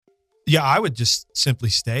Yeah, I would just simply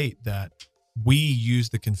state that we use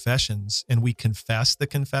the confessions and we confess the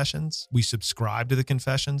confessions. We subscribe to the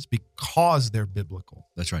confessions because they're biblical.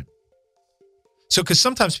 That's right. So, because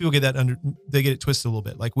sometimes people get they get it twisted a little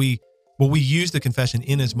bit. Like we use the confession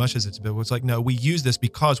in as much as it's biblical. It's like, no, we use this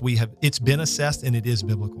because it's been assessed and it is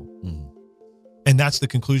biblical. Mm-hmm. And that's the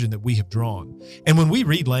conclusion that we have drawn. And when we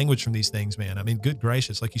read language from these things, man, I mean, good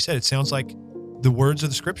gracious, like you said, it sounds like the words of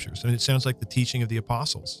the scriptures. I mean, it sounds like the teaching of the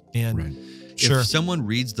apostles. And right. Sure. If someone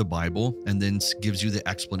reads the Bible and then gives you the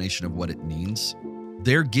explanation of what it means,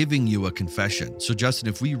 they're giving you a confession. So Justin,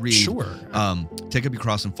 if we read, take up your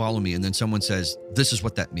cross and follow me, and then someone says, this is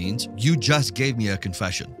what that means, you just gave me a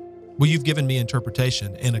confession. Well, you've given me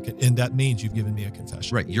interpretation, and that means you've given me a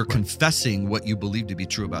confession. Right. You're confessing what you believe to be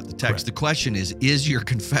true about the text. Correct. The question is your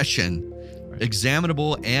confession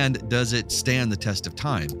examinable, and does it stand the test of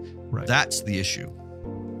time? Right. That's the issue.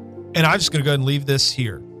 And I'm just going to go ahead and leave this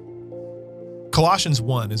here. Colossians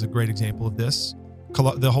 1 is a great example of this,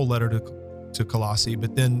 the whole letter to Colossae,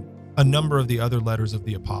 but then a number of the other letters of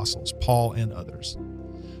the apostles, Paul and others.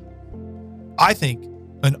 I think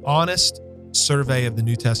an honest survey of the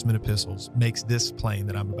New Testament epistles makes this plain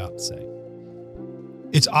that I'm about to say.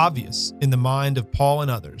 It's obvious in the mind of Paul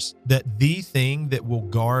and others that the thing that will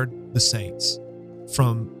guard the saints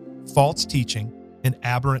from false teaching and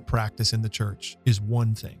aberrant practice in the church is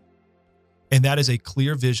one thing. And that is a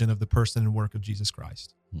clear vision of the person and work of Jesus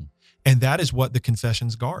Christ. And that is what the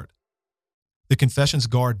confessions guard. The confessions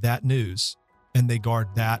guard that news, and they guard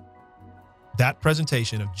that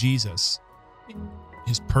presentation of Jesus,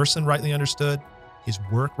 his person rightly understood, his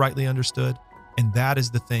work rightly understood, and that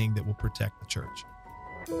is the thing that will protect the church.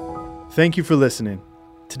 Thank you for listening.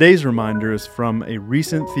 Today's reminder is from a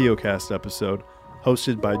recent Theocast episode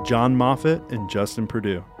hosted by John Moffitt and Justin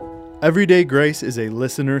Perdue. Everyday Grace is a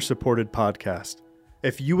listener-supported podcast.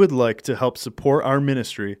 If you would like to help support our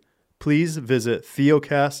ministry, please visit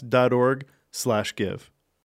theocast.org/give.